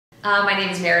My name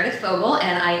is Meredith Fogle,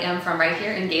 and I am from right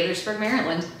here in Gaithersburg,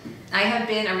 Maryland. I have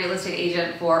been a real estate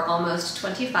agent for almost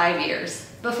 25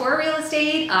 years. Before real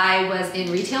estate, I was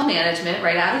in retail management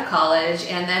right out of college,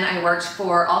 and then I worked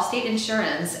for Allstate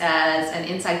Insurance as an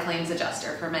inside claims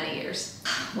adjuster for many years.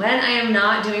 When I am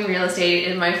not doing real estate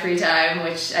in my free time,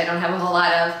 which I don't have a whole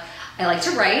lot of, I like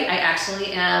to write. I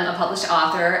actually am a published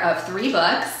author of 3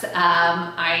 books.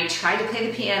 I tried to play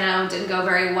the piano, didn't go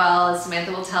very well, as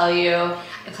Samantha will tell you.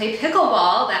 I play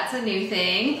pickleball, that's a new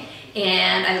thing.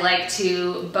 And I like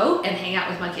to boat and hang out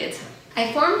with my kids.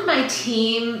 I formed my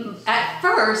team at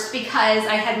first because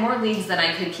I had more leads than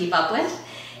I could keep up with.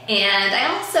 And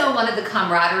I also wanted the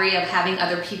camaraderie of having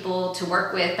other people to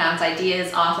work with, bounce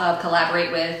ideas off of,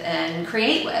 collaborate with, and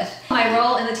create with. My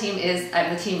role in the team is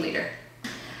I'm the team leader.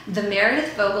 The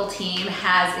Meredith Fogle Team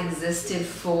has existed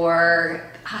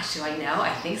for, gosh, do I know?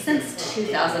 I think since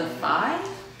 2005.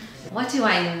 What do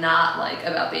I not like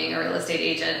about being a real estate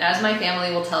agent? As my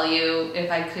family will tell you,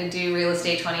 if I could do real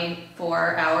estate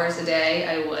 24 hours a day,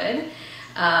 I would.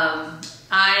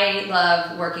 I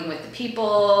love working with the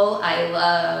people. I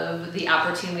love the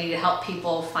opportunity to help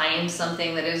people find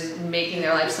something that is making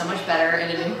their life so much better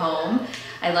in a new home.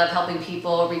 I love helping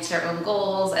people reach their own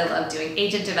goals. I love doing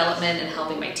agent development and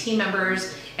helping my team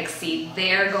members exceed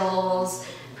their goals.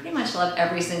 Pretty much love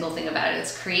every single thing about it.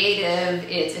 It's creative,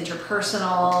 it's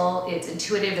interpersonal, it's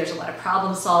intuitive, there's a lot of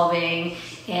problem solving,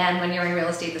 and when you're in real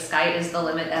estate, the sky is the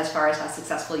limit as far as how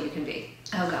successful you can be.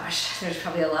 Oh gosh, there's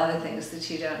probably a lot of things that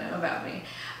you don't know about me.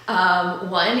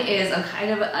 One is I'm kind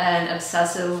of an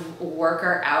obsessive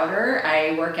worker-outer.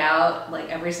 I work out like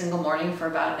every single morning for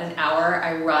about an hour.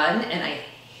 I run and I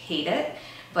hate it,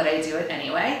 but I do it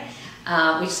anyway.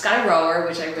 We just got a rower,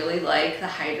 which I really like, the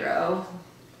Hydro.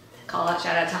 Shout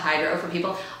out to Hydro for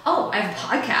people. Oh, I have a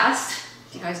podcast.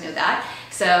 Do you guys know that?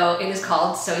 So it is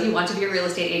called So You Want to Be a Real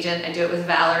Estate Agent. I do it with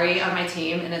Valerie on my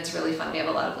team, and it's really fun. We have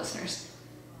a lot of listeners.